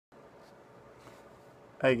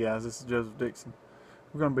Hey guys, this is Joseph Dixon.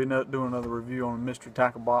 We're going to be doing another review on a mystery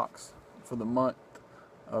tackle box for the month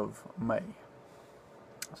of May.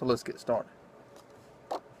 So let's get started.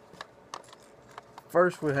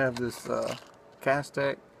 First we have this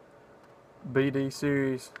Castech BD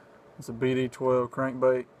series. It's a BD12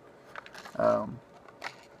 crankbait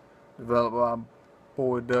developed by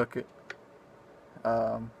Boyd Duckett.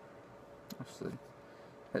 Let's see.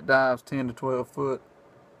 It dives 10 to 12 foot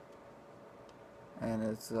and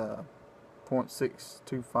it's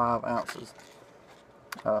 0.625 ounces.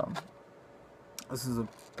 This is a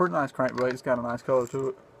pretty nice crankbait. It's got a nice color to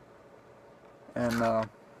it, and I'm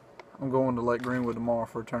going to Lake Greenwood tomorrow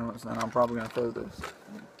for tournaments, and I'm probably going to throw this.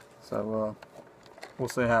 So we'll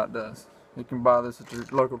see how it does. You can buy this at your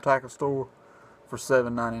local tackle store for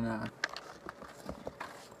 $7.99.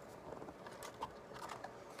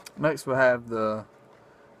 Next we have the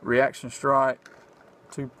Reaction Strike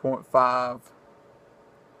 2.5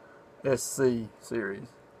 SC series.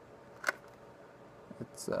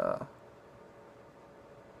 It's a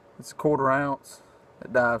quarter ounce.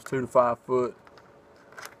 It dives 2 to 5 foot.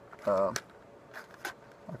 Like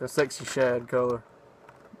a sexy shad color.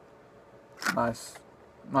 Nice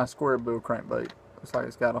square bill crankbait. Looks like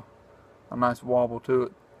it's got a nice wobble to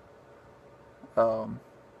it. And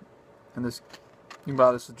this, you can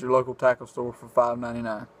buy this at your local tackle store for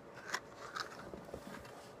 $5.99.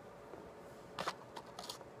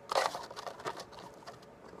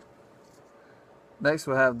 Next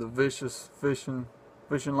we have the Vicious fishing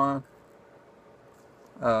line.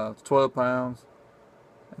 It's 12 pounds.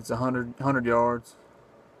 It's 100 yards.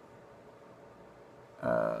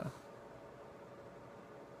 I'm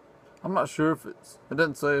not sure if it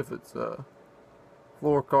doesn't say if it's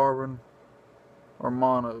fluorocarbon or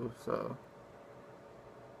mono, so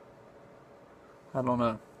I don't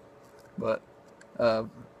know. But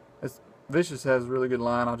Vicious has a really good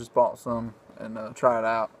line. I just bought some and tried it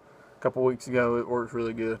out a couple weeks ago. It works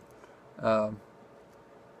really good. I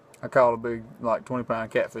caught a big, like 20-pound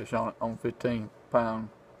catfish on it on 15-pound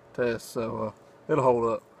test, so it'll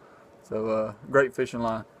hold up. So great fishing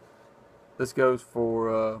line. This goes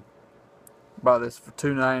for buy this for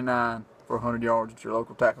 $2.99 for 100 yards at your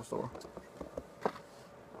local tackle store.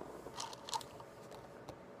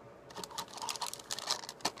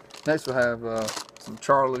 Next we have some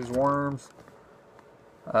Charlie's worms.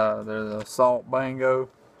 They're the Salt Bango.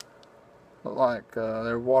 Look like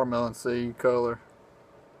they're watermelon seed color.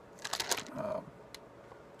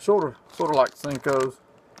 Sort of like Senkos.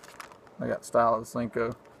 They got the style of the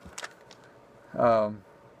Senko.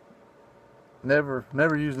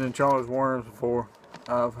 Never used any Charlie's worms before.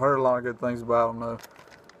 I've heard a lot of good things about them though.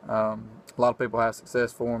 A lot of people have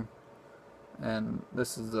success for them. And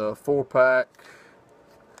this is a 4-pack,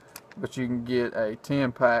 but you can get a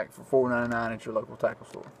 10-pack for $4.99 at your local tackle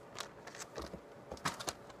store.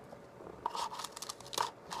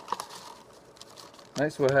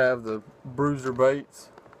 Next we have the Bruiser baits.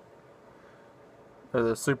 They're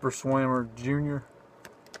the Super Swimmer Junior.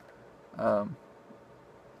 Don't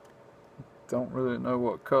really know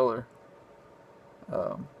what color,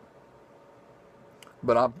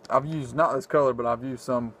 but I've used, not this color, but I've used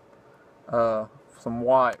some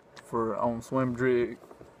white on swim jig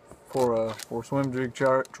for swim jig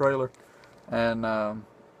trailer, and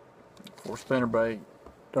for spinnerbait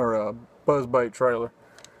or buzz bait trailer,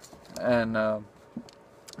 and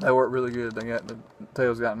they work really good. The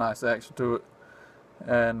tail's got nice action to it,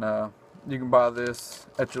 and you can buy this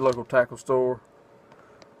at your local tackle store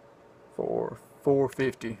for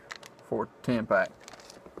 $4.50 for a 10-pack.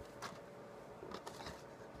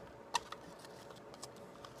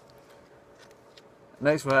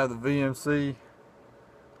 Next we have the VMC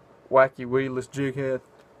Wacky Weedless Jig Head.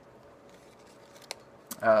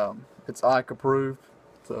 It's Ike approved,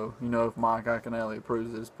 so you know if Mike Iaconelli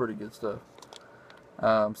approves it, it's pretty good stuff.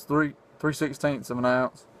 It's 3/16 of an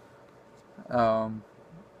ounce.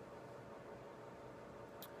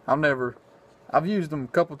 I've used them a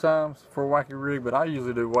couple times for a wacky rig, but I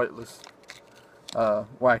usually do weightless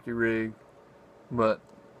wacky rig. But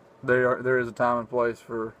there is a time and place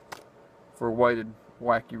for weighted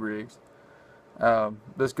wacky rigs.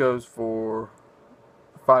 This goes for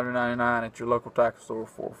 $5.99 at your local tackle store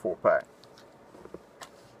for a 4-pack.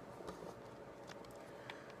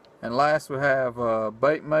 And last we have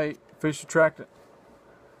Baitmate Fish Attractant.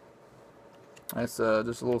 It's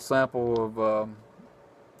just a little sample of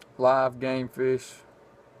live game fish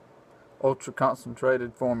ultra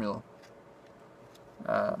concentrated formula.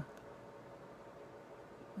 I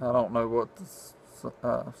don't know what the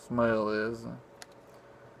smell is.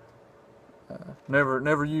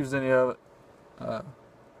 Never used any of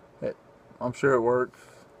it. I'm sure it works.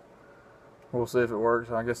 We'll see if it works.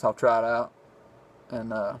 I guess I'll try it out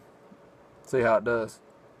and see how it does.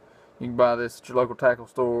 You can buy this at your local tackle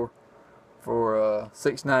store for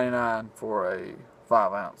 $6.99 for a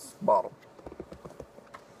 5-ounce bottle.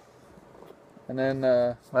 And then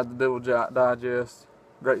I have the Devil Digest.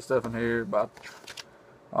 Great stuff in here,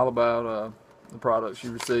 all about the products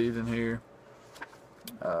you received in here.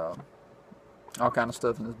 All kind of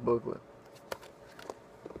stuff in this booklet.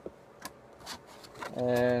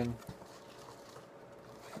 And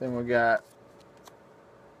then we got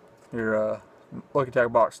your Lucky Tackle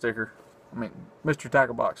Box sticker. I mean, Mr.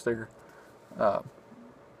 Tackle Box sticker. And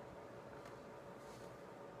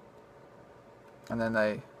then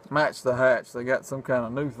they match the hatch. They got some kind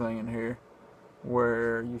of new thing in here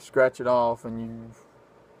where you scratch it off and you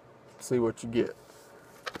see what you get.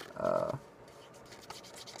 Let's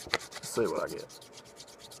see what I get.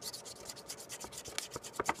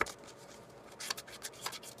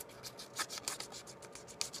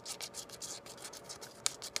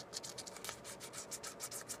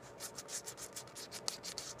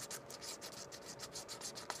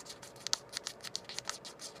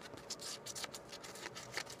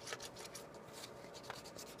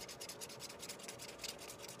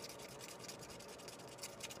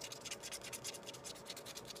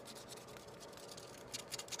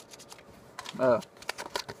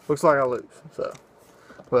 Looks like I lose, so.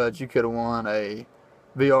 But you could have won a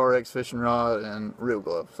VRX fishing rod and real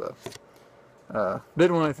gloves, so.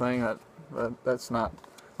 Didn't win anything. That's not,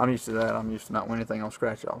 I'm used to that. I'm used to not winning anything on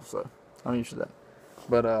scratch off, so I'm used to that.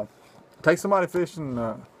 But take somebody fishing,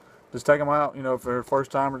 just take them out, you know, if they're a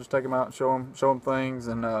first timer, just take them out and show them things,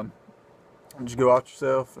 and just go out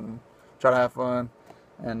yourself and try to have fun.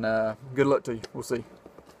 And good luck to you. We'll see.